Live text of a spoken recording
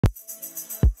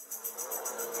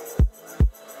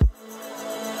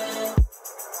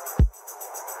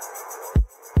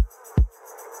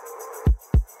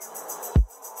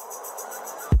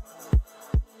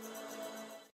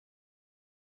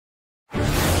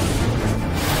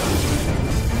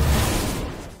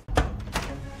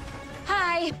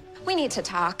We need to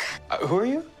talk. Who are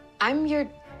you? I'm your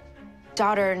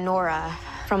daughter, Nora,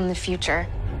 from the future.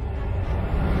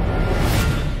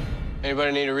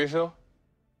 Anybody need a refill?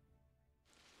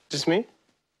 Just me?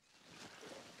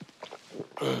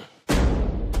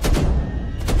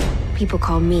 People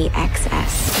call me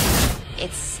XS.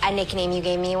 It's a nickname you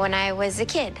gave me when I was a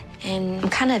kid. And I'm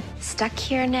kind of stuck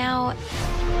here now.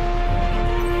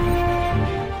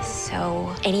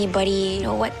 So, anybody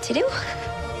know what to do?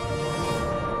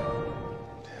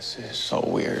 This is so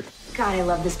weird. God, I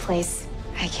love this place.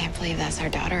 I can't believe that's our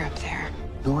daughter up there.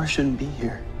 Nora shouldn't be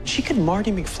here. She could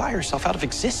Marty McFly herself out of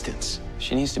existence.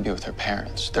 She needs to be with her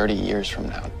parents 30 years from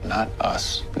now, not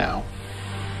us now.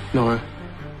 Nora,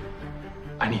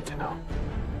 I need to know.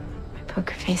 My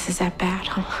poker face is that bad,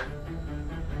 huh?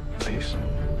 Please.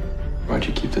 Why'd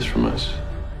you keep this from us?